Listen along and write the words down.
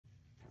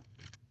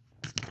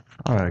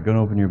All right, go and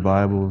open your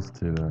Bibles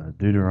to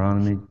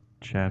Deuteronomy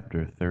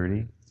chapter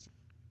 30.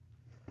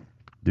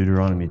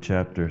 Deuteronomy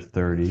chapter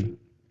 30.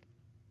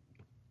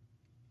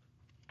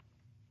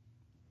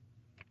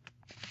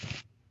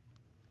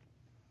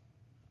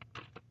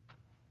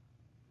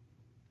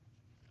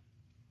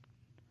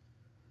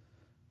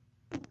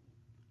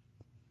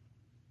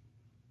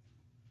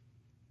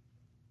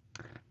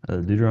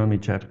 Deuteronomy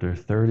chapter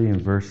 30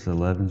 and verse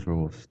 11 is where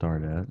we'll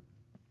start at.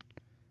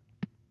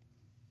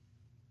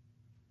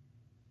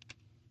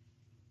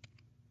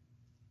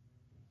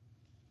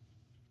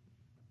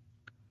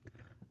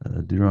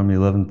 Deuteronomy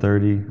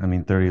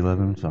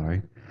 30:11,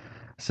 sorry.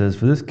 Says,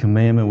 "For this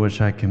commandment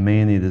which I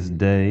command thee this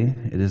day,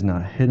 it is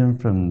not hidden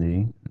from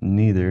thee,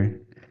 neither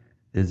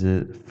is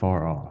it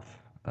far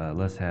off."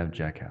 Let's have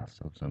Jack House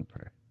of some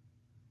prayer.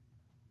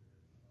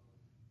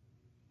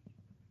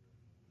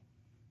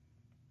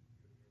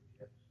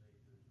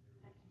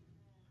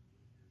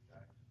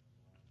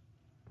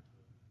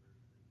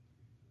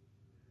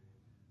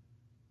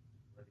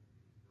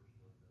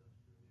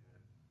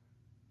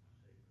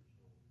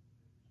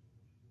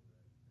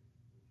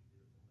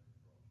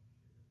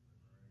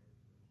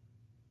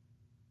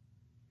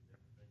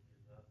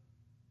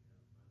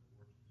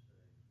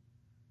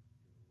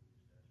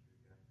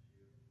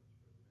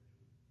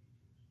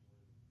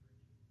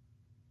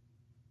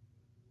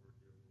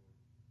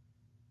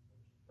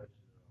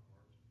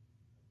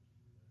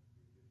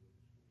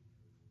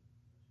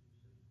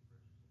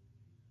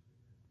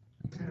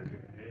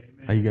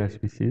 You guys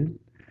be seated?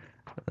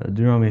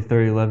 Deuteronomy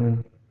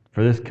 30:11.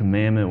 "For this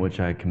commandment which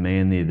I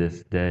command thee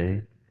this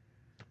day,"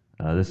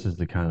 this is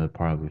the kind of the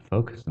part I'll be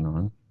focusing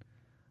on.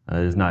 "It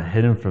is not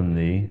hidden from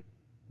thee,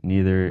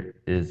 neither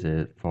is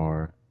it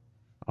far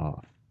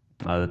off."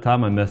 The top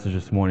of my message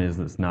this morning is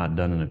 "It's not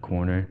done in a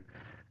corner,"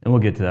 and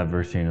we'll get to that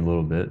verse here in a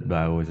little bit. But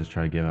I always just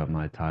try to give out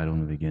my title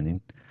in the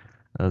beginning.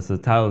 So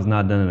the title is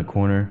 "Not Done in a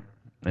Corner,"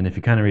 and if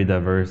you kind of read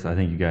that verse, I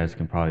think you guys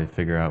can probably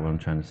figure out what I'm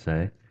trying to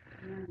say.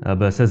 But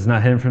it says, "It's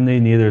not hidden from thee,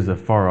 neither is it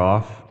far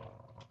off."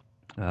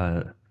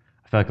 I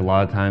feel like a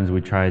lot of times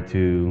we try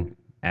to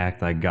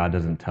act like God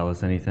doesn't tell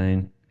us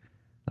anything.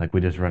 Like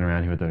we just run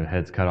around here with our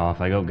heads cut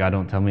off, like, "Oh, God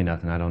don't tell me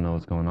nothing. I don't know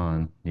what's going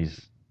on. It'd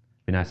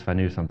be nice if I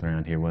knew something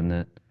around here, wouldn't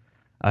it?"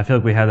 I feel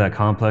like we have that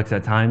complex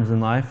at times in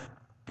life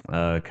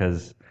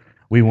because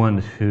we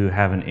want to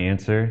have an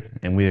answer,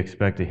 and we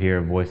expect to hear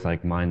a voice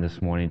like mine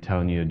this morning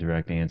telling you a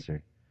direct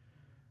answer.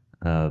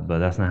 But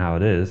that's not how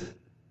it is.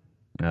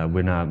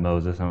 We're not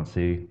Moses. I don't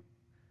see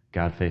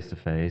God face to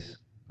face.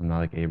 I'm not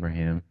like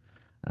Abraham.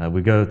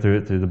 We go through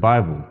it through the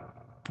Bible.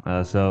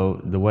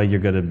 So the way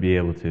you're going to be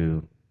able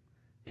to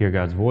hear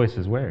God's voice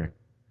is where?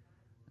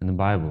 In the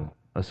Bible.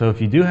 So if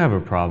you do have a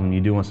problem,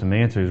 you do want some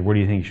answers, where do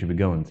you think you should be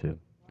going to?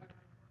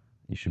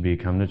 You should be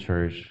coming to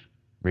church,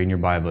 reading your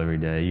Bible every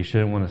day. You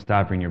shouldn't want to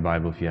stop reading your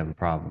Bible if you have a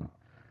problem.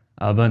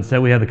 But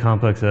instead we have the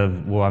complex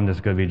of, well, I'm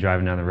just going to be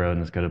driving down the road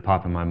and it's going to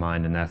pop in my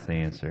mind and that's the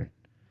answer.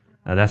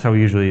 That's how we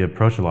usually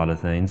approach a lot of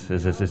things,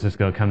 is it's just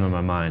going to come to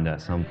my mind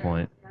at some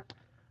point.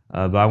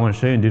 But I want to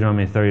show you in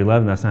Deuteronomy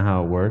 30:11, that's not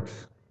how it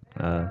works.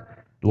 The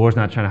Lord's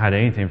not trying to hide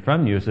anything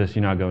from you, it's just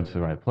you're not going to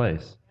the right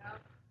place.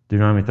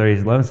 Deuteronomy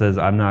 30:11 says,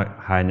 "I'm not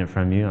hiding it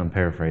from you." I'm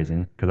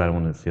paraphrasing, because I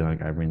don't want to seem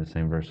like I bring the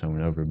same verse over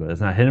and over, but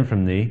it's not hidden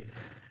from thee,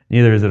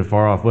 neither is it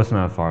far off. What's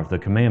not far off? The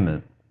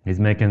commandment. He's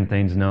making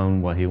things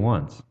known what he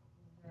wants.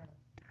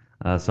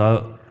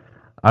 So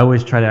I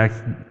always try to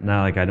act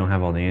not like I don't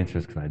have all the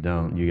answers, because I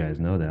don't. You guys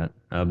know that.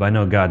 But I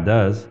know God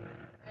does,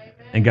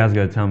 and God's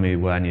going to tell me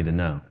what I need to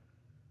know.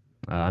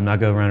 I'm not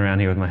going to run around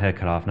here with my head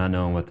cut off, not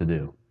knowing what to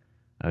do.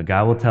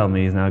 God will tell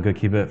me. He's not going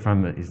to keep it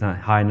from me. He's not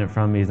hiding it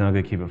from me. He's not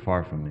going to keep it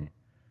far from me.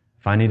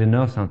 If I need to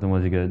know something,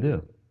 what's he going to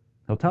do?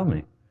 He'll tell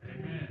me.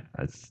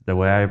 That's the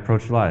way I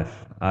approach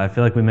life. I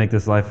feel like we make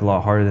this life a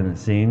lot harder than it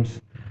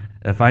seems.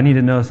 If I need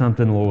to know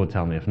something, the Lord will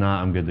tell me. If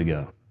not, I'm good to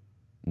go.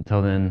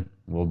 Until then,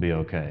 we'll be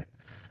okay.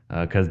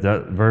 Because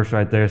that verse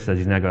right there says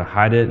he's not going to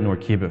hide it nor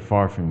keep it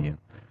far from you.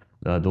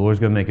 The Lord's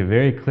going to make it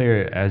very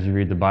clear as you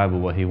read the Bible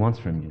what he wants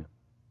from you,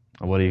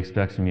 what he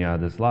expects from you out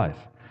of this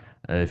life.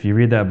 If you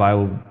read that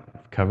Bible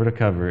cover to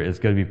cover, it's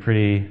going to be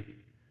pretty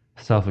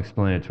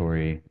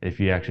self-explanatory if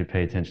you actually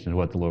pay attention to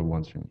what the Lord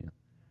wants from you.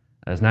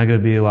 It's not going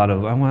to be a lot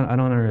of, I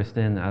don't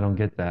understand, I don't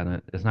get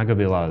that. It's not going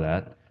to be a lot of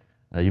that.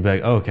 You'll be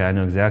like, oh, okay, I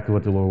know exactly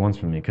what the Lord wants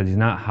from me, because he's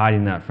not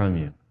hiding that from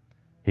you.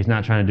 He's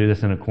not trying to do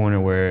this in a corner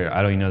where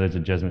I don't even know there's a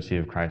judgment seat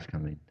of Christ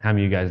coming. How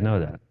many of you guys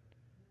know that?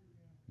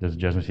 There's a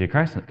judgment seat of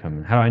Christ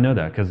coming. How do I know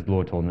that? Because the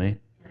Lord told me.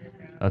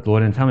 If the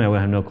Lord didn't tell me, I would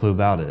have no clue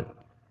about it.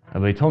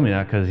 But he told me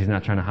that because he's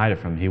not trying to hide it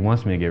from me. He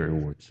wants me to get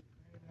rewards.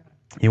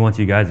 He wants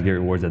you guys to get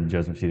rewards at the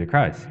judgment seat of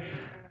Christ.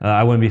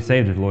 I wouldn't be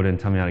saved if the Lord didn't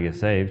tell me how to get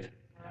saved.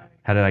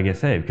 How did I get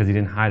saved? Because he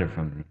didn't hide it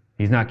from me.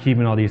 He's not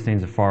keeping all these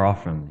things far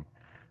off from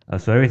me.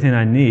 So everything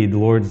I need, the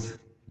Lord's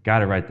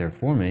got it right there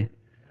for me.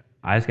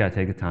 I just got to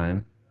take the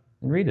time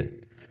and read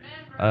it.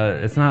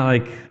 It's not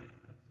like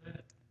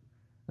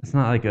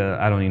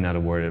I don't even know how to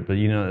word it, but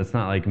it's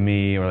not like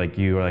me or like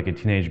you or like a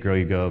teenage girl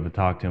you go up and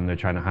talk to them, they're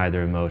trying to hide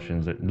their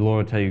emotions. The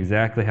Lord will tell you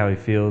exactly how he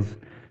feels,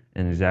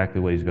 and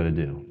exactly what he's going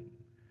to do.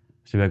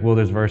 So you're like, well,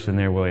 there's a verse in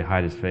there where he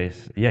hide his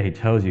face. Yeah, he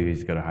tells you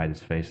he's going to hide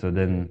his face. So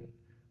then,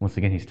 once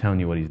again, he's telling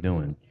you what he's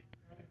doing.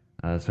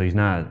 So he's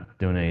not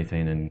doing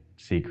anything in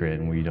secret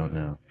and where you don't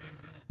know.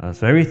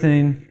 So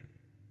everything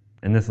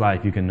in this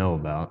life you can know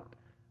about,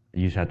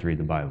 you just have to read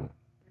the Bible.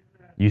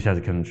 You just have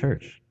to come to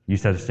church. You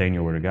just have to stay in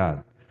your Word of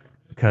God.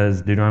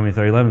 Because Deuteronomy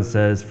 30:11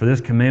 says, "For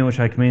this command which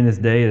I command this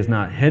day is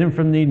not hidden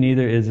from thee,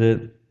 neither is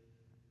it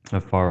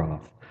afar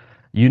off."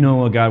 You know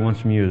what God wants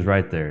from you is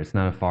right there. It's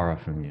not afar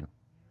off from you.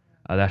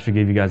 That should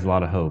give you guys a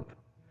lot of hope.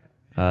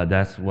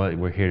 That's what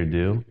we're here to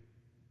do,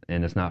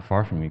 and it's not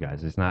far from you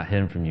guys. It's not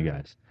hidden from you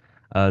guys.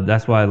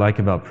 That's what I like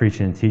about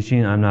preaching and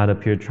teaching. I'm not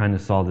up here trying to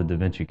solve the Da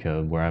Vinci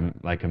Code where I'm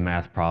like a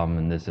math problem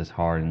and this is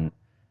hard, and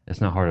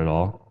it's not hard at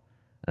all.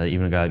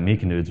 Even a guy like me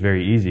can do it. It's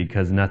very easy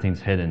because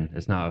nothing's hidden.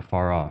 It's not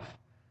far off.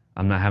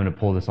 I'm not having to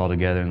pull this all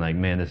together and like,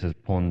 man, this is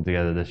pulling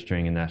together this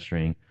string and that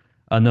string.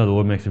 No, the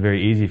Lord makes it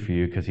very easy for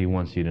you because He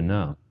wants you to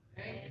know.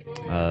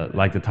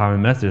 Like the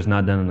atomic message is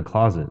not done in the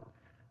closet.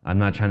 I'm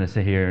not trying to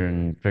sit here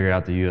and figure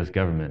out the U.S.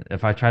 government.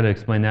 If I try to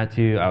explain that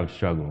to you, I would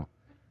struggle.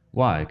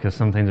 Why? Because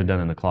some things are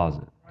done in the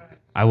closet.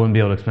 I wouldn't be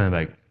able to explain it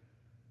like,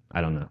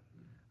 I don't know.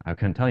 I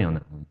couldn't tell you on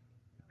that one.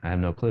 I have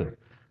no clue.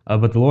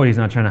 But the Lord, He's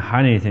not trying to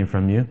hide anything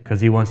from you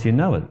because He wants you to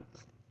know it.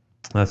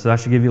 So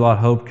that should give you a lot of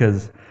hope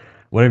because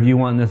whatever you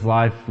want in this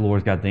life, the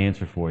Lord's got the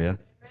answer for you.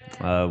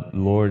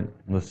 Lord,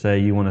 let's say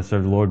you want to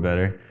serve the Lord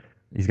better.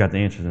 He's got the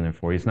answers in there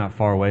for you. It's not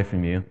far away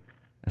from you.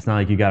 It's not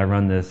like you got to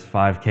run this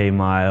 5K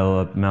mile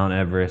up Mount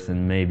Everest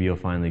and maybe you'll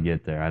finally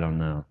get there. I don't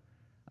know.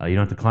 You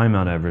don't have to climb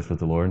Mount Everest with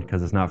the Lord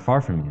because it's not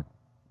far from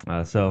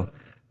you. So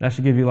that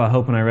should give you a lot of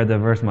hope. When I read that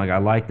verse, I'm like, I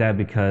like that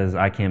because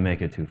I can't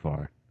make it too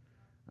far.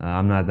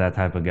 I'm not that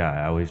type of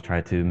guy. I always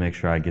try to make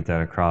sure I get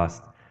that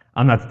across.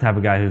 I'm not the type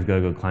of guy who's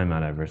going to go climb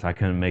Mount Everest. I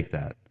couldn't make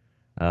that.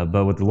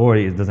 But with the Lord,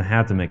 He doesn't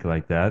have to make it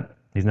like that.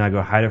 He's not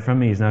going to hide it from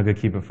me. He's not going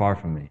to keep it far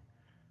from me.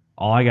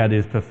 All I got to do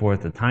is put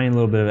forth a tiny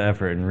little bit of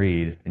effort and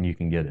read, and you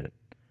can get it.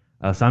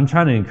 So I'm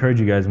trying to encourage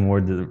you guys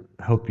more to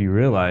help you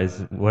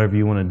realize whatever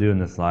you want to do in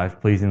this life,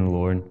 pleasing the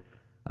Lord,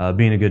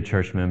 being a good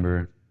church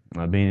member,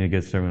 being a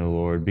good servant of the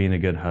Lord, being a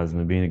good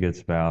husband, being a good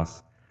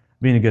spouse,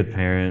 being a good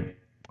parent.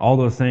 All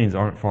those things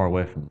aren't far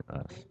away from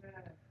us.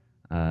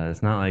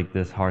 It's not like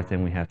this hard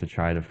thing we have to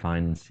try to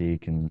find and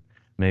seek, and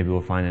maybe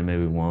we'll find it,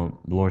 maybe we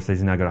won't. The Lord says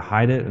He's not going to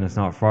hide it, and it's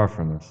not far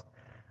from us.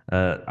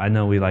 I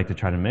know we like to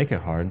try to make it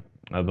hard,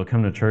 but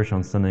coming to church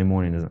on Sunday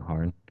morning isn't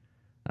hard.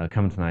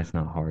 Coming tonight's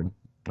not hard.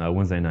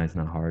 Wednesday night's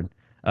not hard.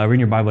 Reading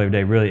your Bible every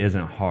day really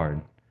isn't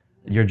hard.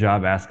 Your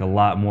job asks a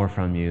lot more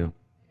from you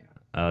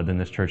than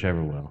this church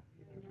ever will.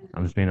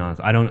 I'm just being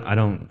honest. I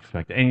don't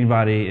expect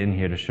anybody in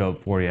here to show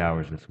up 40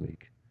 hours this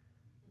week.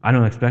 I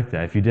don't expect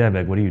that. If you did, I'd be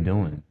like, what are you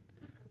doing?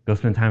 Go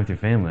spend time with your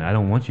family. I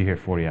don't want you here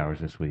 40 hours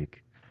this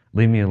week.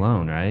 Leave me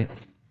alone, right?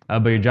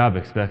 But your job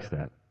expects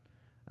that.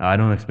 I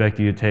don't expect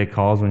you to take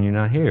calls when you're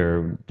not here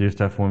or do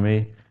stuff for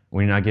me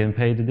when you're not getting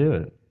paid to do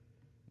it.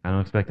 I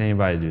don't expect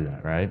anybody to do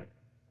that, right?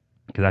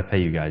 Because I pay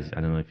you guys.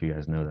 I don't know if you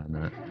guys know that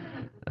or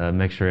not.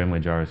 Make sure Emily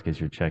Jarvis gets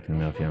your check in the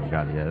mail if you haven't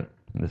got it yet.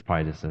 It's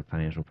probably just a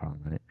financial problem,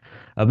 right?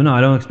 But no,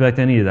 I don't expect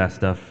any of that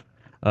stuff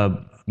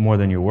more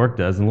than your work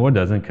does, and the Lord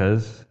doesn't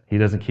because He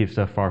doesn't keep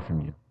stuff far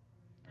from you.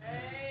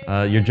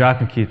 Your job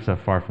can keep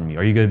stuff far from you.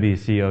 Are you going to be a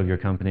CEO of your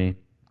company?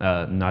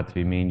 Not to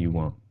be mean, you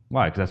won't.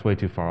 Why? Because that's way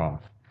too far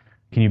off.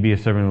 Can you be a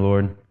servant of the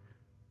Lord?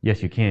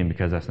 Yes, you can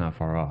because that's not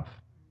far off.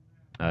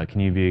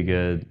 Can you be a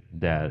good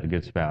dad, a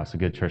good spouse, a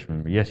good church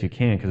member? Yes, you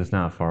can because it's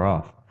not far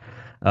off.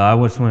 I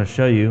just want to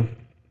show you,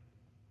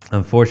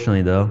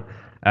 unfortunately though,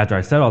 after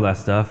I said all that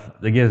stuff,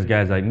 it gives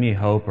guys like me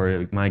hope, or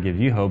it might give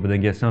you hope, but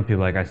then gives some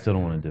people like, I still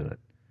don't want to do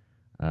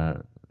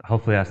it.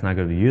 Hopefully that's not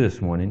going to be you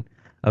this morning.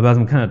 But as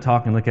I'm kind of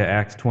talking, look at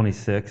Acts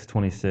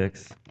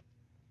 26:26.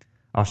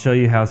 I'll show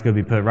you how it's going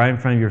to be put right in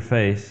front of your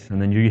face,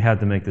 and then you have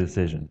to make the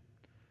decision.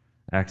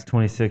 Acts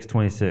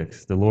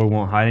 26:26. The Lord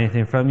won't hide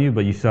anything from you,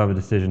 but you still have a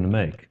decision to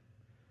make.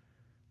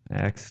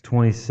 Acts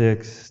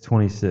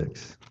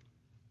 26:26.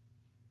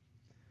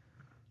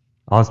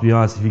 I'll just be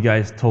honest, if you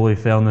guys totally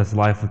fail in this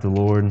life with the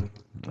Lord,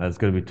 it's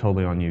going to be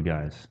totally on you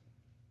guys.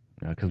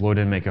 Because the Lord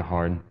didn't make it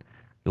hard.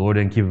 The Lord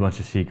didn't keep a bunch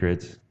of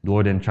secrets. The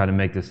Lord didn't try to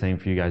make this same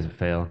for you guys to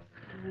fail.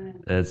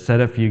 It's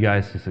set up for you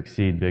guys to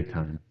succeed big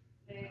time.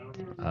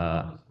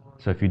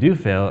 So if you do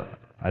fail,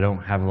 I don't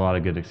have a lot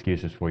of good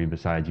excuses for you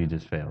besides you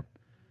just failed.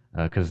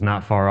 Because it's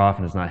not far off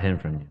and it's not hidden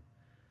from you.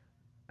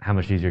 How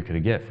much easier could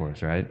it get for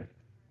us, right?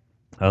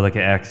 Look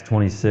at Acts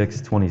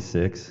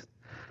 26:26.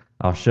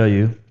 I'll show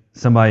you.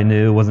 Somebody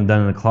knew it wasn't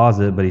done in a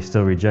closet, but he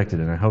still rejected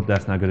it. And I hope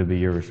that's not going to be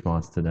your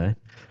response today.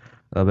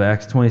 But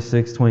Acts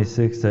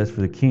 26:26 says,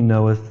 "For the king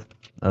knoweth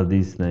of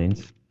these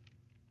things,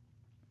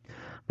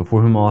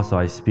 before whom also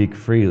I speak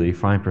freely,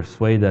 for I am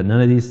persuaded that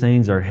none of these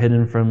things are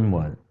hidden from"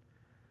 what?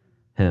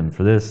 Him.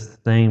 "For this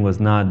thing was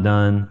not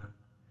done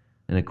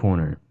in a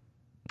corner."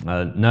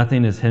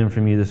 Nothing is hidden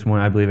from you this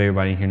morning. I believe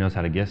everybody in here knows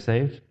how to get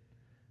saved.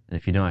 And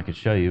if you don't, I could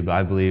show you. But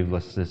I believe,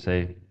 let's just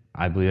say,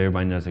 I believe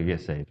everybody knows how to get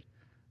saved.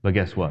 But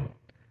guess what?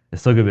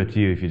 It's still going to be up to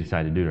you if you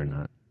decide to do it or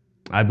not.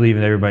 I believe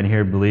that everybody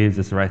here believes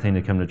it's the right thing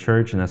to come to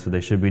church, and that's what they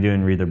should be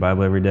doing, read their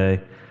Bible every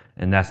day,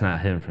 and that's not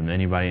hidden from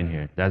anybody in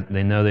here.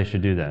 They know they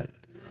should do that.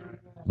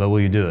 But will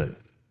you do it?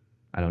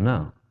 I don't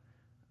know.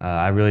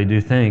 I really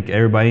do think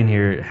everybody in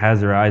here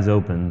has their eyes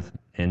opened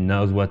and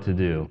knows what to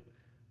do,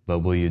 but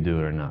will you do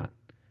it or not?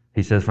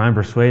 He says, for I am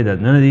persuaded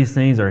that none of these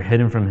things are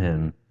hidden from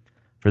him,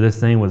 for this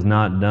thing was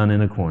not done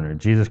in a corner.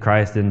 Jesus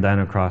Christ didn't die on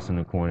a cross in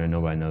a corner and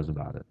nobody knows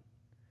about it.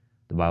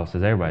 The Bible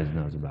says everybody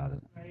knows about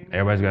it.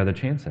 Everybody's got their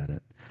chance at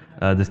it.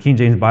 This King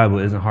James Bible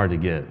isn't hard to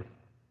get.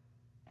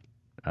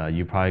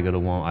 You probably go to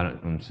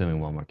Walmart. I'm assuming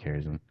Walmart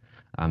carries them.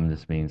 I'm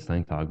just being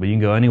slang talk. But you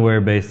can go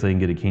anywhere basically and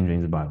get a King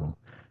James Bible.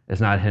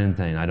 It's not a hidden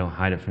thing. I don't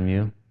hide it from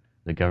you.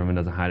 The government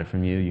doesn't hide it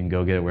from you. You can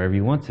go get it wherever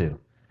you want to.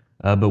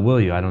 But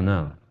will you? I don't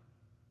know.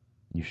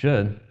 You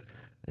should.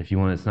 If you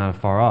want, it's not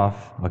far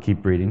off. I'll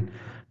keep reading.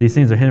 These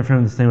things are hidden from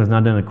him. This thing was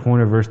not done in a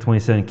corner. Verse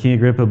 27. King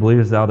Agrippa,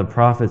 believest thou the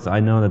prophets? I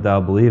know that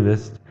thou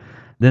believest.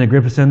 Then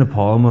Agrippa said to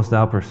Paul, almost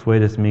thou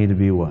persuadest me to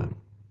be what?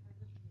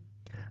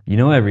 You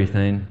know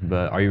everything,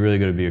 but are you really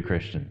going to be a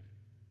Christian?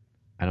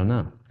 I don't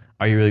know.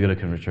 Are you really going to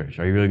come to church?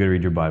 Are you really going to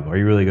read your Bible? Are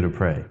you really going to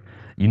pray?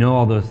 You know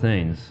all those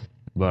things,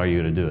 but are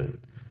you going to do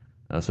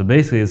it? So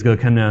basically, it's going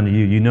to come down to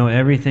you. You know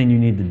everything you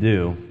need to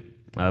do,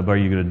 but are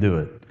you going to do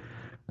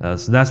it?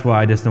 So that's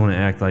why I just don't want to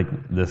act like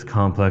this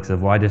complex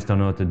of, well, I just don't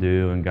know what to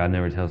do, and God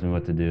never tells me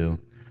what to do.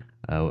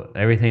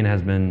 Everything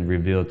has been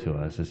revealed to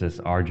us. It's just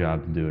our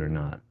job to do it or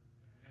not.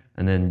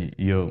 And then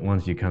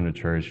once you come to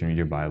church and read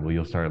your Bible,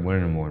 you'll start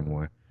learning more and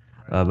more.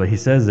 But he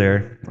says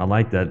there, I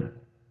like that,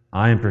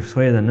 I am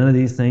persuaded that none of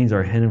these things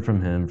are hidden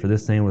from him, for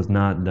this thing was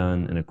not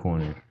done in a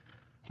corner.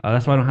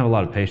 That's why I don't have a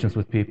lot of patience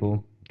with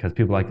people, because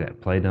people like to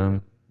play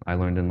dumb. I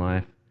learned in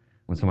life,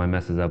 when somebody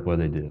messes up, what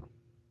do they do?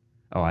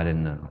 Oh, I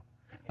didn't know.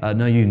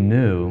 No, you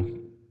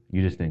knew,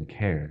 you just didn't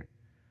care.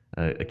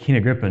 King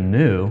Agrippa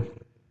knew,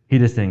 he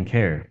just didn't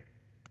care.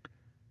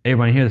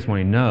 Everybody here this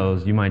morning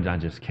knows you might not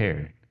just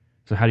care.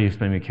 So how do you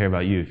expect me to care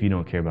about you if you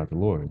don't care about the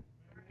Lord?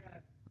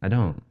 I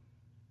don't.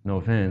 No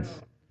offense.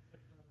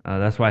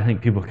 That's why I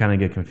think people kind of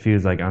get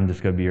confused, like I'm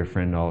just going to be your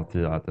friend all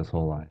throughout this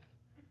whole life.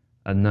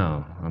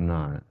 No, I'm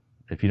not.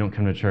 If you don't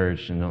come to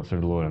church and don't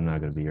serve the Lord, I'm not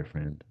going to be your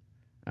friend.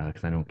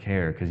 Because I don't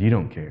care, because you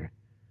don't care.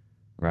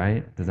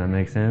 Right? Does that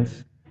make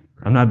sense?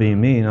 I'm not being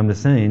mean. I'm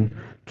just saying,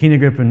 King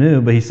Agrippa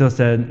knew, but he still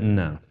said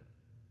no.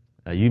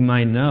 You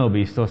might know, but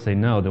you still say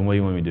no, then what do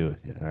you want me to do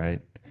with you? All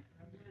right?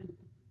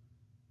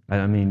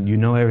 I mean, you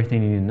know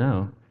everything you need to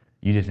know.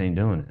 You just ain't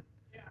doing it.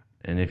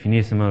 And if you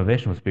need some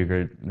motivational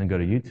speaker, then go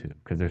to YouTube,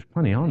 because there's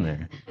plenty on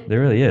there. There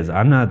really is.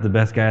 I'm not the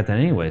best guy at that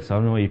anyway, so I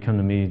don't know why you come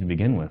to me to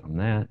begin with on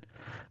that.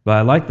 But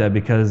I like that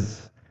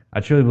because I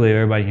truly believe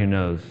everybody here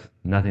knows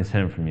nothing's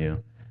hidden from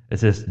you.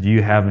 It's just, do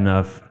you have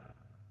enough,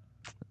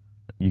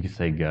 you could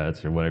say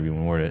guts or whatever you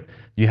want to word it,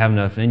 do you have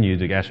enough in you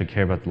to actually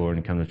care about the Lord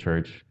and come to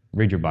church,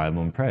 read your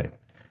Bible, and pray?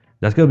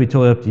 That's going to be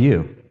totally up to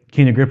you.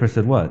 King Agrippa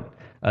said what?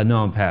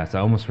 No, I'm past. That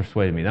almost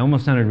persuaded me. That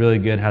almost sounded really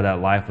good, how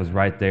that life was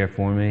right there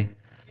for me,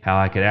 how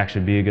I could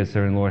actually be a good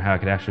servant of the Lord, how I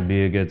could actually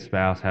be a good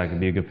spouse, how I could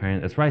be a good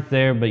parent. It's right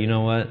there, but you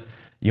know what?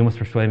 You almost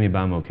persuaded me, but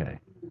I'm okay.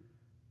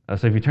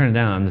 So if you turn it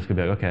down, I'm just going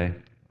to be like, okay,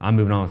 I'm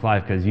moving on with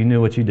life because you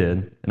knew what you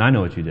did, and I know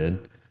what you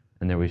did,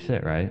 and there we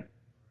sit, right?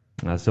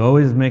 So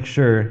always make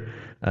sure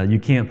you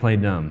can't play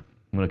dumb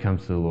when it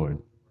comes to the Lord.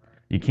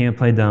 You can't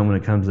play dumb when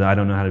it comes to, I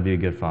don't know how to be a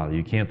good father.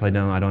 You can't play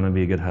dumb, I don't know how to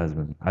be a good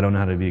husband. I don't know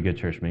how to be a good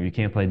churchman. You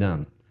can't play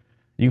dumb.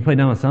 You can play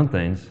dumb with some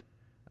things,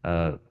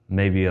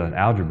 maybe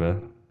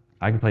algebra.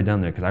 I can play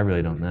dumb there because I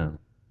really don't know.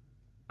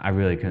 I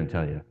really couldn't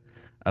tell you.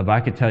 But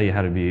I could tell you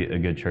how to be a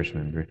good church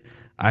member.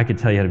 I could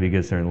tell you how to be a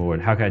good servant of the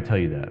Lord. How can I tell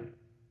you that?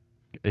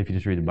 If you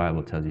just read the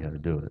Bible, it tells you how to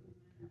do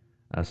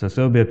it. So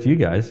it'll be up to you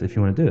guys if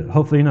you want to do it.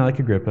 Hopefully you're not like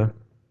Agrippa.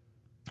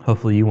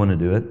 Hopefully you want to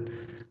do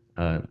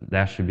it.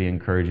 That should be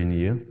encouraging to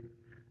you.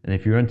 And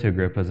if you run into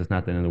Agrippas, it's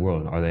not the end of the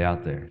world. Are they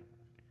out there?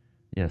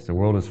 Yes, the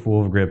world is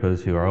full of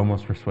Agrippas who are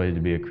almost persuaded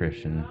to be a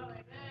Christian,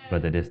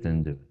 but they just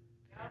didn't do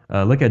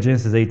it. Look at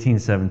Genesis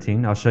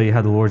 18:17. I'll show you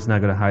how the Lord's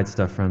not going to hide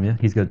stuff from you.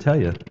 He's going to tell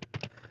you.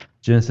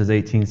 Genesis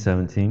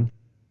 18:17.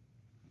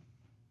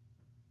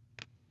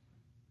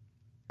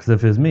 Because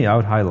if it was me, I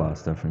would hide a lot of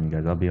stuff from you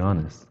guys, I'll be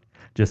honest.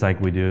 Just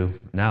like we do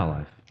now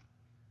life.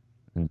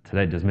 And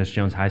today, does Miss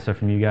Jones hide stuff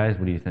from you guys?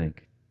 What do you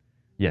think?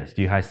 Yes.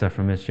 Do you hide stuff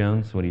from Miss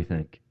Jones? What do you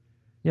think?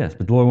 Yes,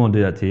 but the Lord won't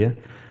do that to you. And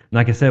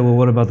like I said, well,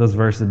 what about those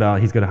verses about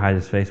he's going to hide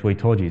his face? Well, he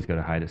told you he's going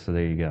to hide it, so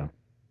there you go.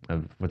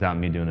 Without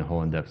me doing a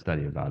whole in-depth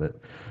study about it.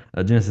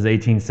 Genesis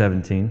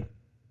 18:17.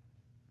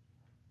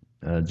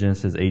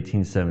 Genesis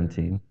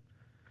 18:17.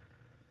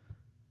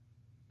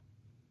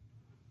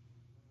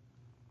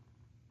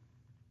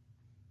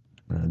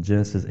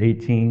 Genesis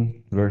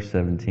 18, verse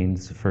 17.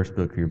 It's the first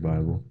book of your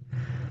Bible.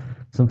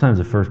 Sometimes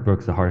the first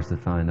book's the hardest to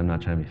find. I'm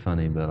not trying to be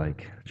funny, but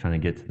like trying to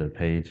get to the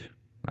page.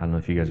 I don't know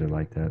if you guys are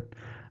like that.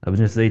 But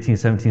Genesis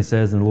 18:17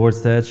 says, "And the Lord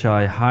said, Shall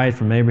I hide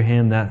from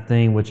Abraham that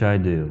thing which I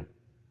do?"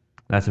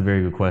 That's a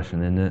very good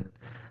question, isn't it?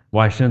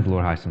 Why shouldn't the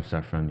Lord hide some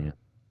stuff from you?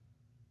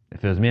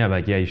 If it was me, I'd be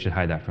like, yeah, you should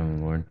hide that from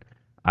the Lord.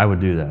 I would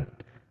do that.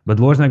 But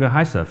the Lord's not going to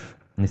hide stuff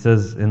And he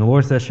says, "And the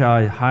Lord says, shall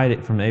I hide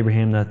it from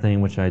Abraham that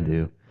thing which I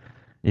do?"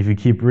 If you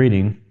keep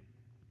reading,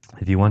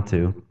 if you want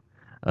to,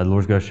 the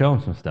Lord's going to show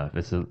him some stuff.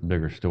 It's a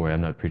bigger story.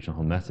 I'm not preaching the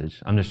whole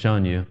message. I'm just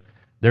showing you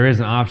there is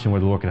an option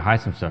where the Lord could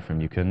hide some stuff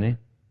from you, couldn't he?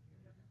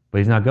 But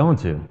he's not going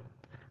to.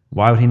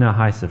 Why would he not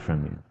hide stuff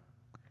from you?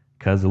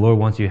 Because the Lord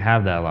wants you to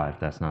have that life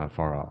that's not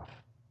far off.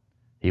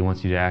 He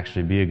wants you to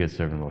actually be a good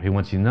servant of the Lord. He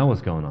wants you to know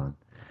what's going on. And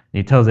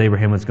he tells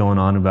Abraham what's going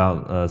on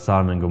about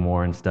Sodom and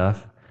Gomorrah and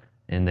stuff,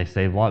 and they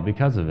saved Lot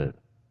because of it.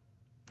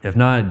 If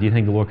not, do you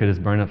think the Lord could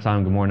just burn up Sodom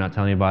and Gomorrah, not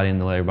tell anybody,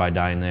 and let everybody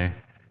die in there,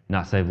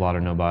 not save Lot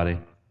or nobody?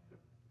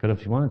 Could have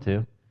if he wanted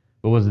to.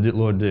 But what does the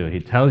Lord do? He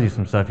tells you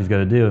some stuff he's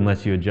going to do and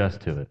lets you adjust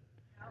to it.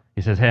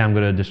 He says, hey, I'm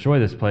going to destroy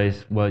this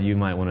place. What you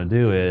might want to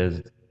do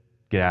is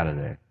get out of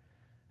there.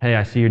 Hey,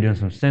 I see you're doing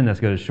some sin that's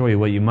going to destroy you.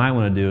 What you might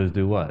want to do is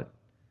do what?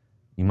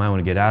 You might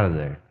want to get out of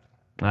there.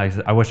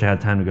 I wish I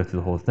had time to go through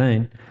the whole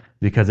thing,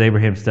 because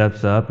Abraham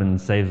steps up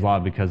and saves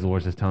Lot because the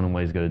Lord's just telling him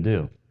what he's going to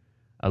do.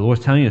 The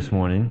Lord's telling you this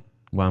morning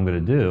what I'm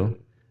going to do,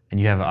 and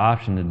you have an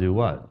option to do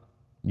what?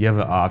 You have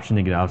an option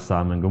to get out of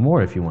Sodom and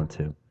Gomorrah if you want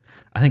to.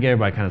 I think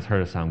everybody kind of has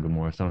heard of Sodom and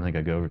Gomorrah, so I don't think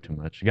I go over too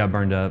much. It got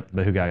burned up,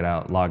 but who got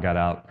out? Lot got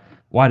out.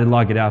 Why did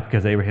Lot get out?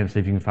 Because Abraham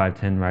saved you can find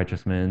 10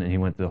 righteous men, and he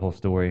went through the whole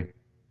story.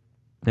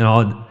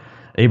 And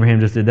Abraham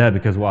just did that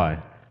because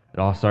why? It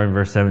all started in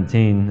verse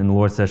 17, and the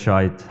Lord said, shall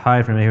I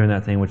hide from Abraham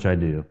that thing which I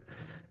do?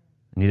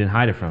 And he didn't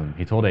hide it from him.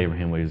 He told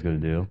Abraham what he was going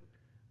to do,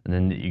 and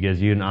then he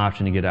gives you an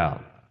option to get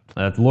out.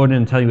 If the Lord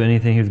didn't tell you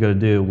anything he was going to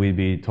do, we'd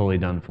be totally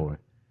done for.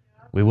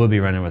 We would be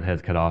running with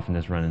heads cut off and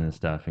just running and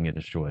stuff and get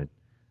destroyed.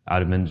 I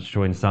would have been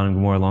destroying Sodom and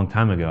Gomorrah a long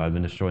time ago. I've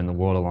been destroying the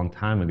world a long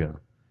time ago.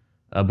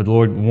 But the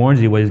Lord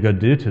warns you what he's going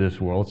to do to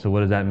this world, so what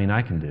does that mean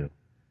I can do?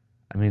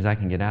 That means I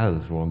can get out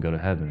of this world and go to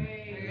heaven.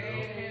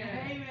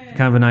 It's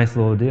kind of a nice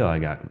little deal I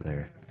got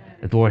there.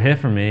 If the Lord hid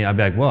for me, I'd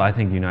be like, well, I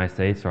think the United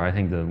States, or I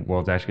think the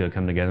world's actually going to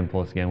come together and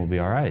pull us again, we'll be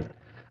all right.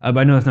 But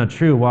I know it's not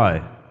true.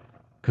 Why?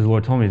 Because the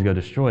Lord told me he's going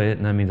to destroy it,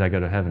 and that means I go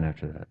to heaven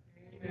after that.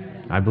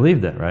 I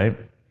believe that, right?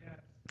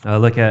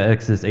 Look at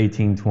Exodus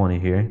 18:20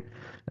 here.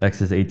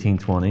 Exodus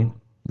 18:20.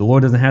 The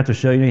Lord doesn't have to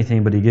show you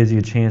anything, but he gives you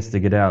a chance to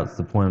get out. It's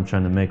the point I'm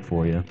trying to make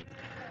for you.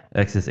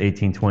 Exodus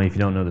 18:20, if you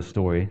don't know the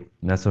story.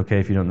 And that's okay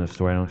if you don't know the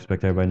story. I don't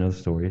expect everybody to know the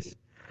stories.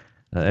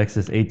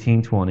 Exodus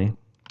 18:20.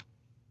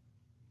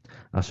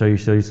 I'll show you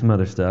some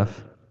other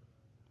stuff.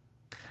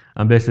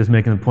 I'm basically just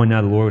making the point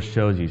now the Lord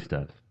shows you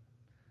stuff.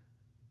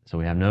 So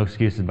we have no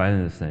excuses by the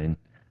end of this thing.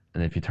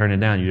 And if you turn it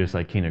down, you're just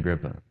like King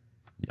Agrippa.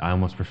 I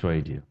almost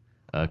persuaded you.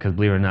 Because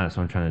believe it or not, that's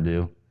what I'm trying to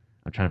do.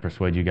 I'm trying to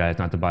persuade you guys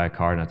not to buy a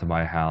car, not to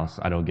buy a house.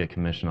 I don't get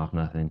commission off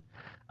nothing.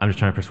 I'm just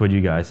trying to persuade you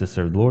guys to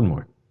serve the Lord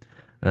more.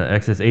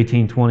 Exodus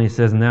 18:20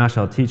 says, "And thou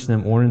shalt teach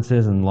them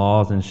ordinances and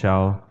laws, and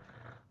shall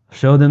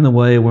show them the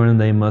way wherein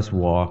they must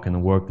walk, and the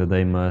work that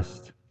they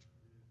must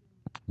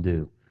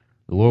do."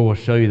 The Lord will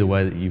show you the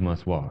way that you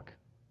must walk.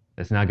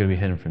 It's not going to be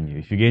hidden from you.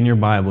 If you get in your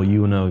Bible,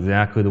 you will know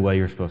exactly the way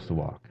you're supposed to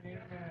walk.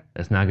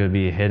 It's not going to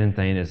be a hidden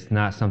thing. It's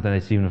not something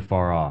that's even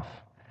far off.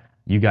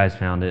 You guys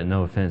found it, and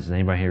no offense, is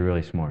anybody here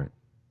really smart?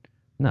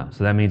 No,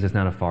 so that means it's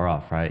not a far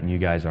off, right? And you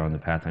guys are on the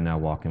path right now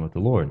walking with the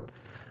Lord.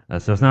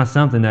 So it's not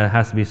something that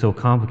has to be so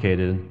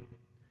complicated.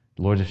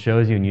 The Lord just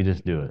shows you and you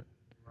just do it.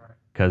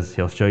 Because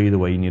he'll show you the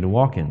way you need to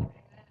walk in.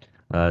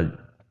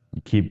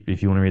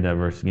 If you want to read that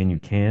verse again, you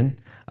can.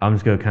 I'm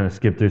just going to kind of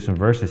skip through some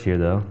verses here,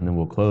 though, and then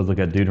we'll close. Look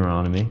at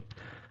Deuteronomy.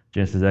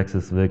 Genesis,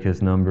 Exodus,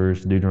 Leviticus,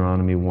 Numbers,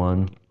 Deuteronomy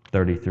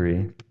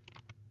 1:33.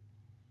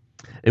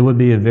 It would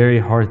be a very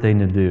hard thing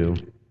to do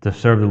to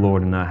serve the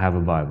Lord and not have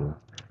a Bible.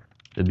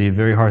 It'd be a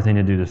very hard thing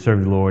to do to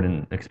serve the Lord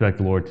and expect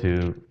the Lord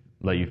to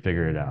let you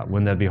figure it out.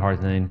 Wouldn't that be a hard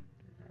thing?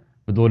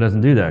 But the Lord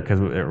doesn't do that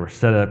because we're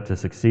set up to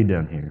succeed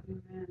down here.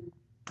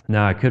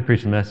 Now, I could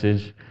preach a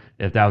message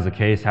if that was the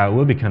case, how it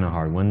would be kind of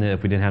hard, wouldn't it?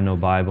 If we didn't have no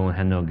Bible and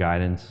had no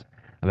guidance.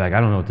 I'd be like,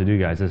 I don't know what to do,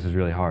 guys. This is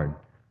really hard.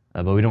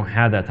 But we don't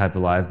have that type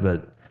of life,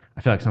 but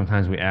I feel like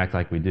sometimes we act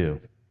like we do.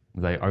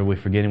 It's like, are we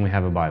forgetting we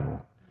have a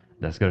Bible?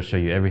 That's going to show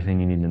you everything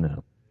you need to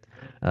know.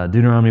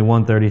 Deuteronomy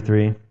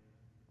 1:33.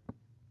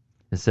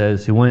 It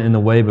says, "Who went in the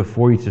way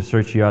before you to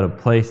search you out a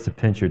place to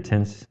pitch your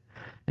tents,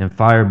 and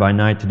fire by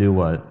night to do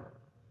what?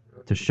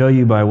 To show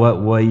you by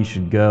what way you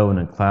should go, and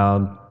a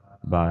cloud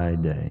by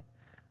day."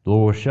 The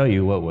Lord will show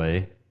you what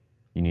way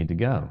you need to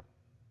go.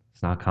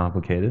 It's not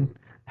complicated.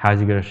 How's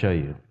he going to show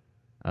you?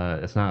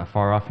 It's not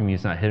far off from you.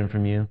 It's not hidden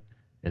from you.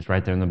 It's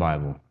right there in the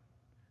Bible.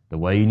 The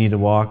way you need to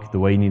walk, the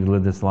way you need to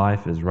live this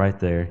life is right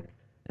there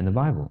in the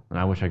Bible. And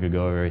I wish I could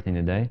go over everything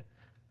today.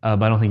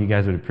 But I don't think you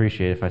guys would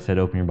appreciate it if I said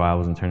open your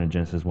Bibles and turn to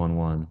Genesis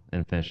 1:1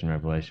 and finish in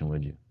Revelation,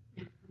 would you?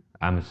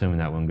 I'm assuming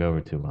that wouldn't go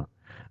over too well.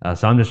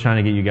 So I'm just trying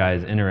to get you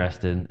guys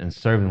interested in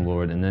serving the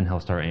Lord, and then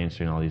he'll start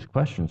answering all these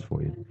questions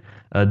for you.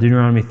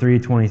 Deuteronomy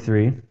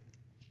 3:23.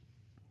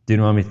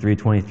 Deuteronomy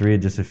 3:23,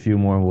 just a few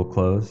more and we'll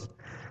close.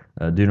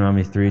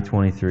 Deuteronomy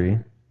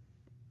 3:23.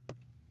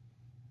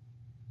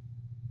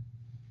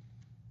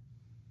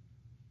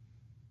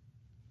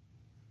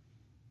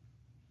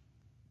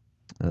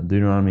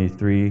 Deuteronomy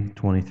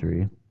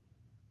 3:23.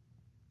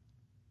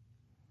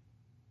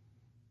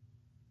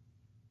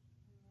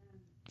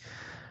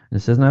 And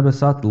it says, And I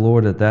besought the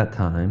Lord at that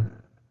time,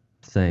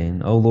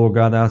 saying, O Lord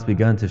God, thou hast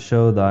begun to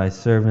show thy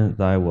servant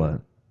thy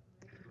what?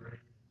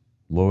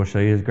 The Lord will show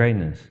you his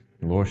greatness.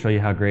 The Lord will show you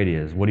how great he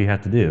is. What do you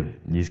have to do?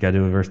 You just got to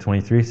do what verse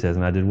 23 says,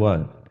 and I did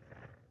what?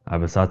 I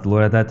besought the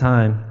Lord at that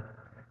time.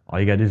 All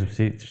you got to do is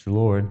beseech the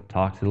Lord,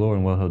 talk to the Lord,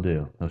 and what he'll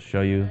do. He'll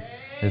show you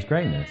his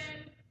greatness.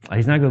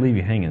 He's not going to leave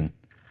you hanging,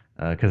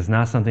 because it's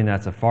not something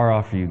that's afar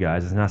off for you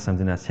guys. It's not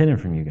something that's hidden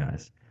from you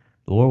guys.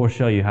 The Lord will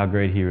show you how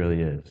great he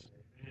really is.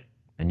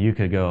 And you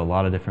could go a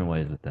lot of different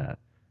ways with that,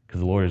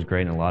 because the Lord is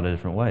great in a lot of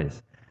different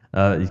ways.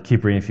 You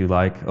keep reading if you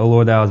like. O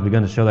Lord, thou hast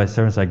begun to show thy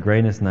servants thy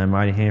greatness and thy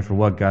mighty hand, for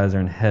what gods are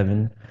in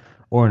heaven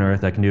or on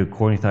earth that can do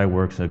according to thy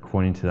works and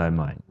according to thy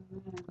might.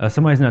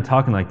 Somebody's not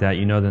talking like that,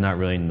 you know they're not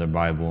really in the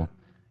Bible.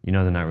 You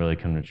know they're not really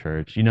coming to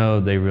church. You know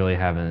they really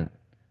haven't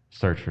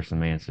searched for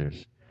some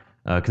answers.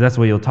 Because that's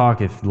the way you'll talk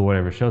if the Lord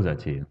ever shows that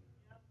to you.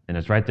 And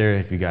it's right there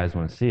if you guys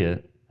want to see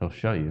it. He'll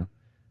show you.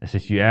 It's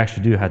just you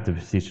actually do have to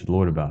beseech the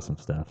Lord about some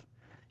stuff.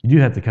 You do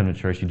have to come to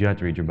church. You do have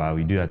to read your Bible.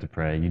 You do have to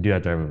pray. You do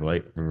have to have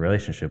a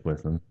relationship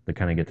with Him to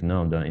kind of get to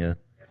know Him, don't you?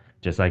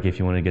 Just like if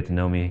you want to get to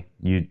know me,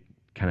 you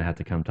kind of have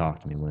to come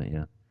talk to me, wouldn't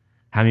you?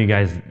 How many of you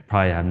guys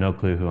probably have no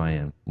clue who I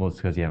am? Well, it's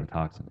because you haven't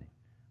talked to me.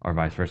 Or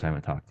vice versa, I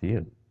haven't talked to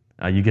you.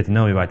 You get to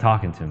know me by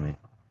talking to me.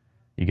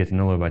 You get to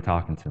know Him by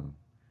talking to Him.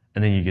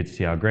 And then you get to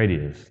see how great He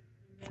is.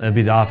 It'd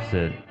be the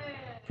opposite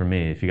for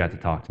me. If you got to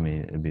talk to me,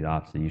 it'd be the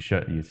opposite.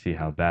 You'd see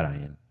how bad I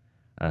am.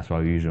 That's why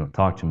we usually don't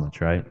talk too much,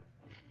 right?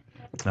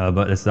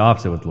 But it's the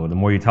opposite with the Lord. The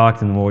more you talk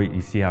to Him, the more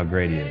you see how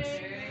great He is.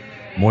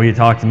 The more you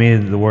talk to me,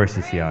 the worse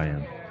you see how I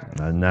am.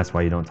 And that's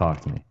why you don't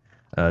talk to me.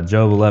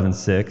 Job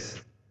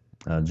 11:6.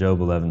 Job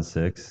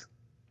 11:6.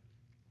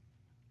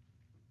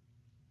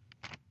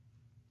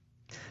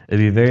 It'd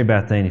be a very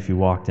bad thing if you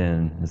walked in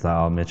and it's like,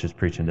 oh, Mitch is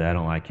preaching today. I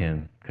don't like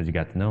him because you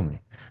got to know me.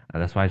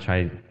 That's why I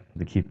try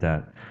to keep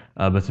that.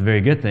 But it's a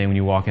very good thing when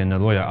you walk in and the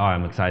Lord, oh,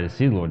 I'm excited to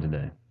see the Lord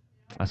today.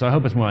 So I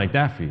hope it's more like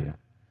that for you.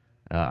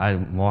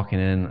 I'm walking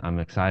in, I'm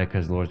excited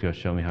because the Lord's going to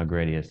show me how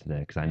great He is today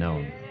because I know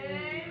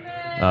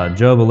Him.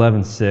 Job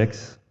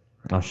 11:6.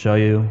 I'll show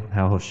you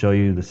how He'll show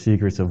you the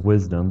secrets of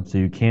wisdom so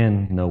you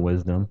can know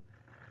wisdom.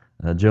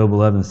 Job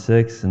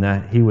 11:6, and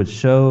that He would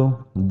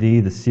show thee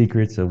the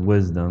secrets of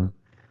wisdom,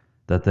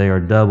 that they are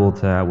double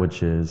to that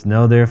which is.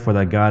 Know therefore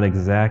that God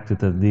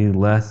exacteth of thee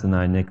less than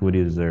thy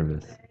iniquity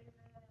deserveth.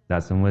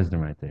 That's some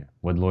wisdom right there.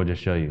 What did the Lord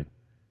just show you?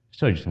 He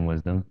showed you some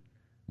wisdom.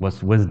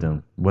 What's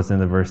wisdom? What's in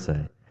the verse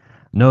say?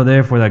 Know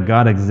therefore that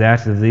God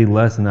exacteth of thee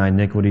less than thy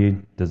iniquity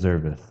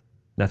deserveth.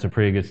 That's a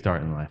pretty good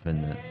start in life,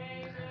 isn't it?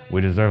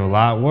 We deserve a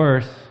lot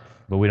worse,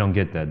 but we don't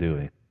get that, do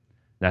we?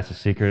 That's the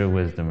secret of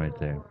wisdom right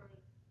there.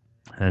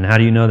 And how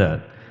do you know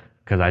that?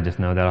 Because I just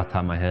know that off the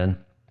top of my head?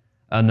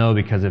 No,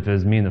 because if it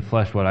was me in the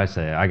flesh, what I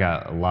say, I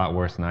got a lot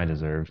worse than I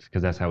deserved,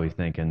 because that's how we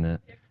think, isn't it?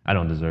 I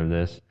don't deserve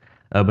this.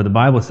 But the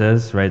Bible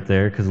says right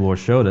there, because the Lord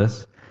showed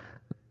us,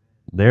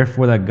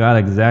 therefore that God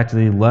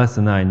exactly less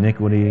than thy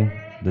iniquity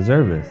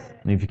deserveth.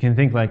 And if you can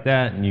think like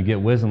that, and you get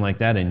wisdom like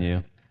that in you,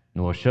 and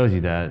the Lord shows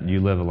you that,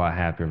 you live a lot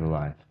happier of a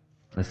life.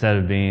 Instead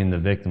of being the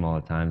victim all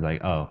the time,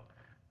 like, oh,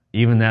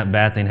 even that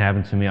bad thing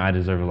happened to me, I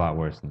deserve a lot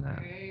worse than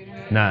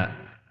that. Not,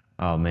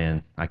 oh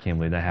man, I can't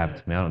believe that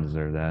happened to me, I don't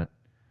deserve that.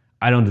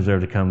 I don't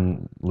deserve to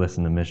come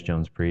listen to Mitch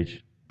Jones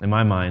preach. In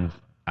my mind,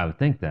 I would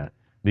think that.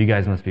 But you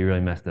guys must be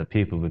really messed up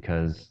people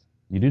because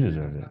you do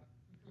deserve it.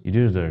 You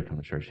do deserve to come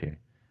to church here.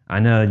 I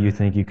know you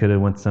think you could have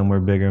went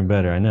somewhere bigger and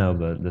better. I know,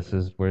 but this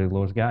is where the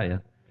Lord's got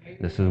you.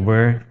 This is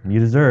where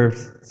you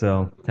deserve.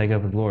 So take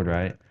up with the Lord,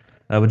 right?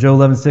 But Job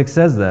 11:6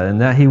 says that,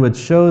 and that He would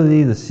show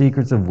thee the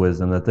secrets of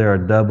wisdom, that there are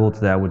double to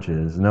that which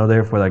is. Know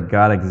therefore that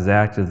God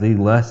exacteth thee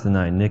less than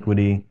thy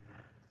iniquity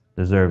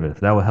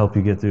deserveth. That will help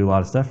you get through a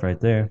lot of stuff right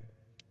there.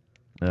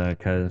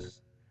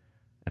 Because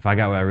if I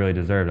got what I really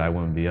deserved, I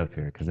wouldn't be up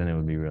here, because then it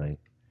would be really,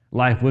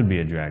 life would be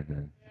a drag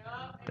then.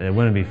 It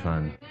wouldn't be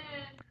fun.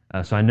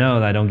 So I know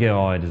that I don't get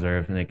all I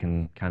deserve, and it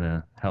can kind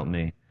of help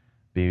me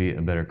be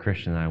a better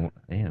Christian than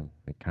I am.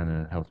 It kind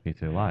of helps me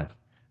through life.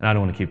 And I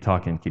don't want to keep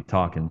talking,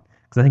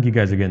 because I think you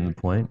guys are getting the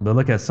point. But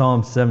look at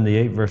Psalm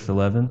 78, verse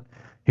 11.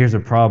 Here's a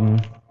problem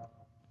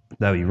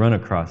that we run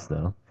across,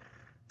 though.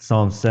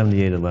 Psalm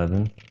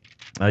 78:11.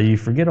 You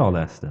forget all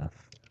that stuff.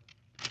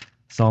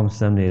 Psalm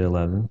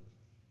 78:11.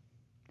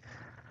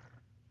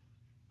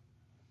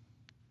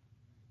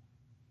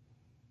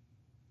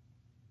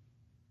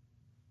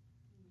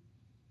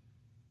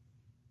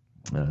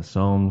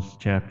 Psalms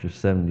chapter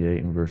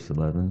 78 and verse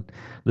 11.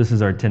 This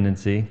is our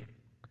tendency.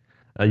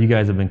 You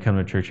guys have been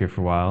coming to church here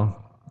for a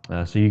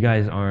while, so you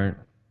guys aren't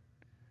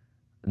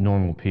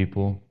normal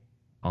people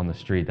on the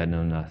street that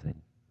know nothing.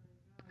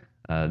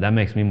 That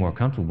makes me more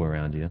comfortable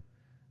around you.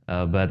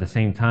 But at the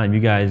same time, you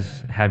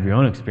guys have your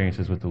own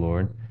experiences with the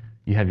Lord.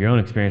 You have your own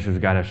experiences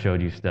God has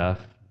showed you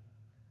stuff.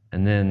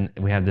 And then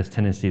we have this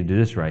tendency to do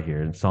this right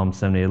here. And Psalm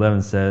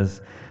 78:11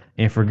 says,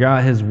 and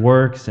forgot His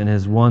works and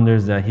His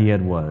wonders that He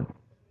had what?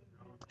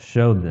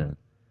 Showed them.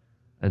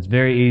 It's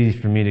very easy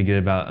for me to get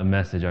about a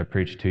message I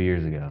preached 2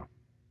 years ago.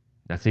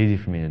 That's easy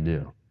for me to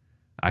do.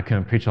 I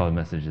couldn't preach all the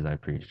messages I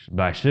preached.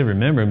 But I should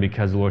remember them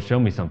because the Lord showed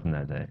me something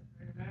that day.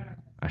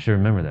 I should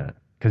remember that.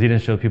 Because he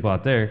didn't show people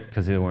out there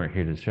because they weren't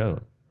here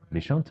to be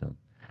shown to them.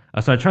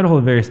 So I try to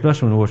hold it very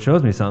special when the Lord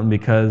shows me something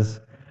because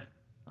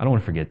I don't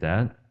want to forget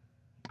that.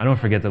 I don't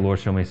forget that the Lord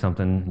showed me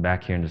something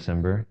back here in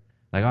December.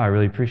 Like, oh, I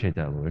really appreciate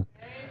that, Lord.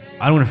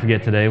 I don't want to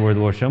forget today where the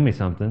Lord showed me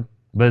something.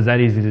 But is that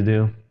easy to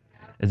do?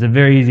 Is it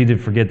very easy to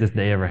forget this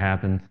day ever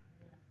happened?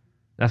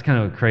 That's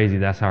kind of crazy.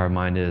 That's how our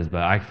mind is.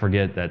 But I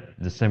forget that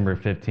December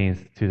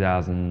 15th,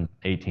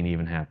 2018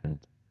 even happened.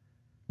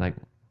 Like,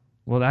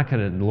 well,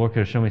 the Lord could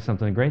have shown me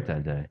something great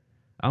that day.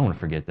 I don't want to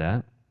forget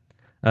that.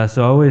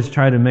 So I always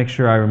try to make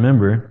sure I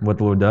remember what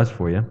the Lord does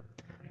for you.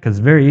 Because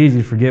it's very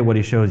easy to forget what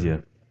he shows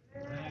you.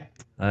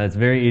 It's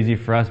very easy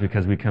for us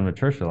because we come to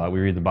church a lot. We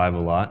read the Bible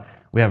a lot.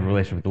 We have a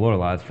relationship with the Lord a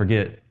lot. It's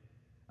forget,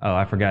 oh,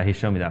 I forgot he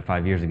showed me that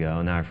 5 years ago,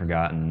 and now I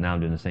forgot, and now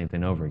I'm doing the same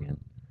thing over again.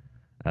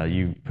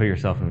 You put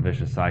yourself in a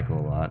vicious cycle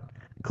a lot,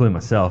 including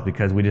myself,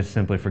 because we just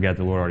simply forget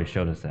the Lord already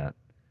showed us that.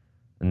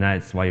 And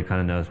that's why you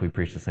kind of notice we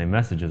preach the same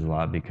messages a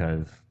lot,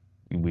 because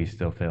we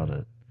still failed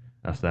it.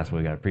 So that's what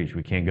we got to preach.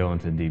 We can't go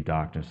into deep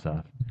doctrine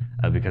stuff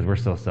because we're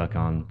still stuck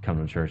on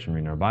coming to church and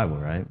reading our Bible,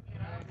 right?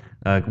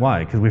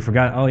 Why? Because we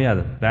forgot, oh yeah,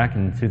 back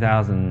in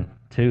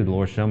 2002, the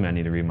Lord showed me I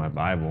need to read my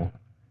Bible,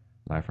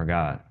 but I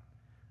forgot.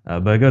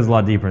 But it goes a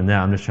lot deeper than that.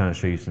 I'm just trying to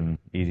show you some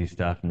easy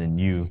stuff, and then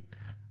you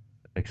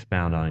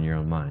expound on it in your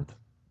own mind.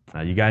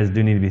 You guys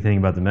do need to be thinking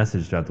about the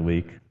message throughout the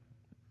week,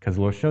 because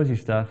the Lord shows you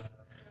stuff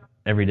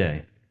every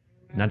day,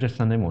 not just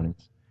Sunday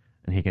mornings,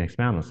 and he can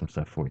expound on some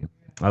stuff for you.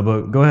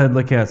 But go ahead and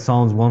look at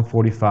Psalms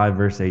 145,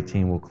 verse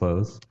 18. We'll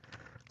close.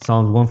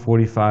 Psalms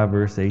 145,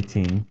 verse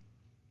 18.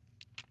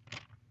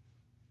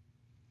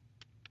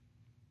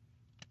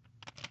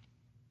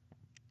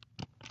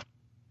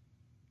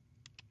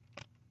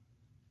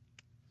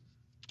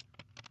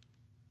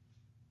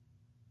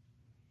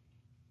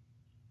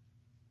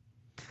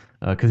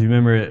 Because you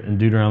remember in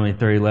Deuteronomy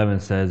 30:11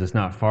 it says, it's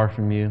not far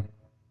from you,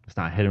 it's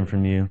not hidden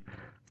from you.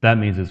 That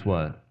means it's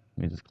what?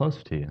 It means it's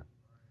close to you.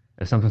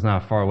 If something's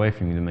not far away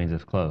from you, that means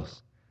it's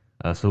close.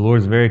 So the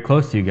Lord's very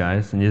close to you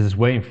guys, and he's just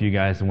waiting for you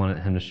guys to want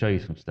him to show you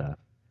some stuff.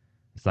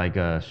 It's like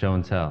show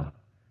and tell.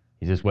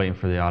 He's just waiting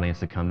for the audience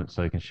to come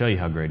so he can show you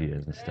how great he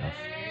is and stuff.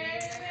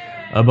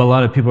 But a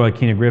lot of people like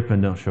King Agrippa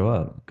don't show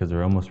up because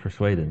they're almost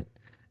persuaded.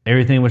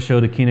 Everything was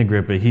shown to King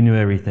Agrippa. He knew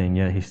everything,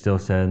 yet he still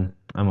said,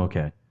 I'm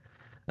okay.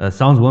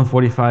 Psalms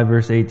 145,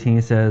 verse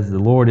 18 says, the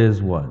Lord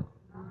is what?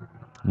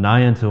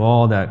 Nigh unto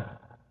all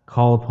that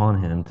call upon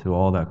him, to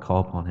all that call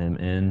upon him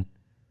in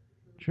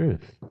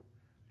truth.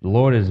 The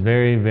Lord is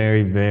very,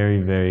 very,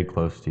 very, very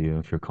close to you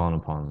if you're calling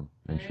upon him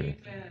in truth.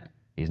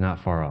 He's not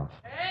far off.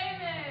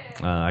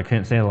 I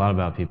can't say a lot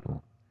about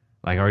people.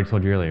 Like I already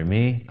told you earlier,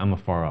 me, I'm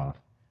afar off.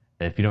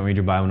 If you don't read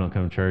your Bible and don't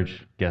come to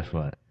church, guess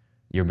what?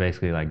 You're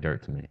basically like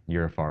dirt to me.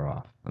 You're far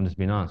off. I'm just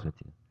being honest with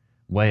you.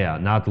 Way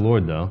out. Not the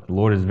Lord, though. The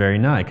Lord is very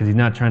nigh because he's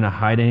not trying to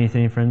hide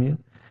anything from you.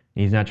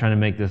 He's not trying to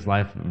make this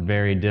life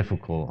very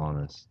difficult on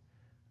us.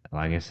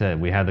 Like I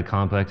said, we have the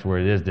complex where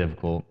it is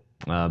difficult,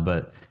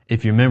 but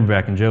if you remember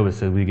back in Job, it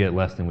said we get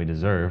less than we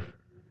deserve.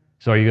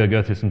 So are you going to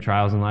go through some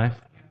trials in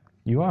life?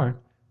 You are,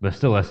 but it's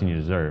still less than you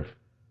deserve.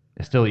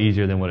 It's still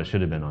easier than what it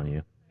should have been on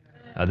you.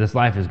 This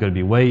life is going to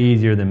be way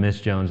easier than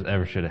Mitch Jones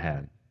ever should have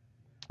had.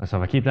 So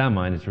if I keep that in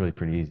mind, it's really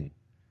pretty easy.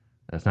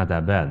 It's not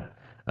that bad.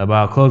 But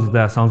I'll close with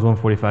that. Psalms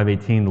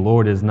 145:18. The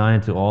Lord is nigh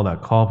to all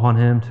that call upon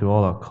him, to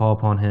all that call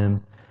upon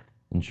him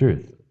in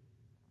truth.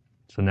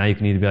 So now you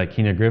can either be like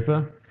King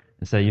Agrippa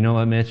and say, you know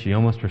what, Mitch, you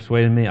almost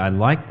persuaded me. I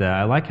like that.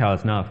 I like how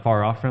it's not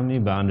far off from me,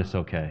 but I'm just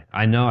okay.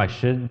 I know I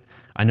should.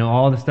 I know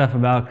all the stuff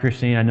about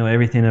Christianity. I know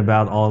everything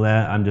about all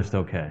that. I'm just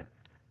okay.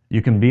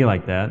 You can be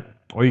like that,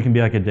 or you can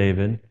be like a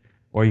David,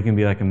 or you can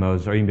be like a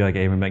Moses, or you can be like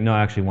Abraham. Like, no,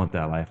 I actually want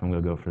that life. I'm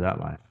going to go for that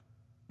life.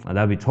 That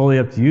would be totally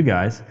up to you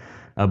guys.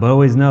 But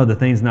always know the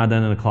thing's not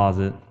done in the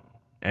closet.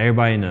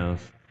 Everybody knows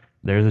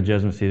there's a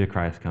judgment seat of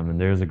Christ coming.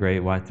 There's a great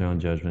white throne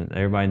judgment.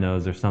 Everybody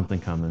knows there's something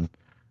coming.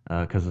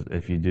 Because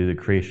if you do, the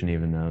creation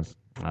even knows.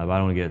 But I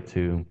don't want to get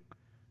too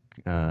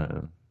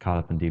caught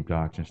up in deep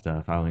doctrine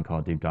stuff. I wouldn't call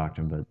it deep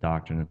doctrine, but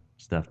doctrine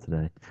stuff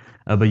today.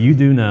 But you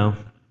do know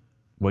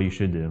what you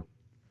should do.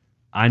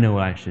 I know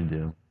what I should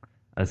do.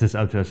 It's just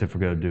up to us if we're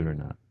going to do it or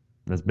not.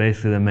 That's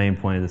basically the main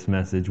point of this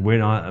message. We're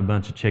not a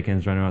bunch of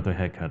chickens running around with their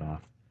head cut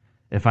off.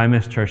 If I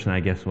miss church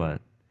tonight, guess what?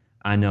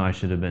 I know I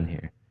should have been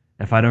here.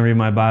 If I don't read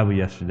my Bible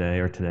yesterday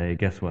or today,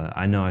 guess what?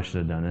 I know I should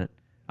have done it.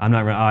 I'm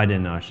not, I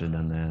didn't know I should have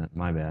done that.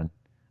 My bad.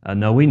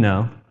 No, we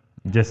know.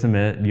 Just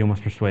admit, you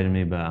almost persuaded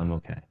me, but I'm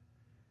okay.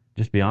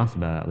 Just be honest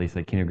about it, at least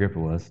like King Agrippa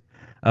was.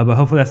 But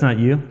hopefully that's not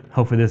you.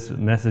 Hopefully this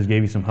message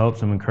gave you some hope,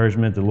 some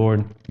encouragement. The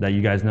Lord, that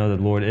you guys know that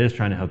the Lord is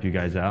trying to help you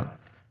guys out.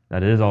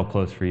 That it is all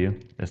close for you.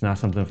 It's not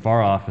something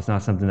far off. It's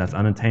not something that's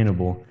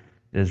unattainable.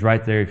 It is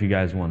right there if you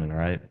guys want it, all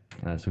right?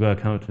 So go ahead and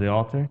come up to the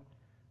altar.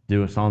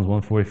 Do what Psalms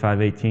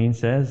 145:18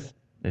 says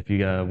if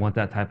you want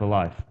that type of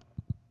life.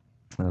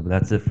 But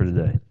that's it for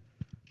today.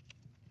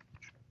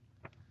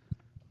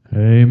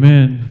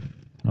 Amen.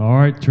 All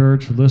right,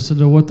 church, listen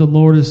to what the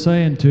Lord is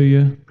saying to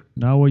you.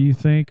 not what you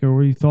think or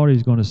what you thought he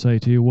was going to say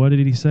to you. What did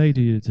he say to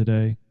you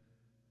today?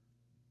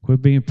 Quit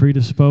being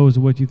predisposed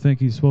to what you think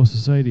he's supposed to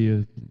say to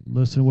you.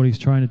 Listen to what he's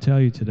trying to tell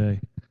you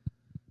today.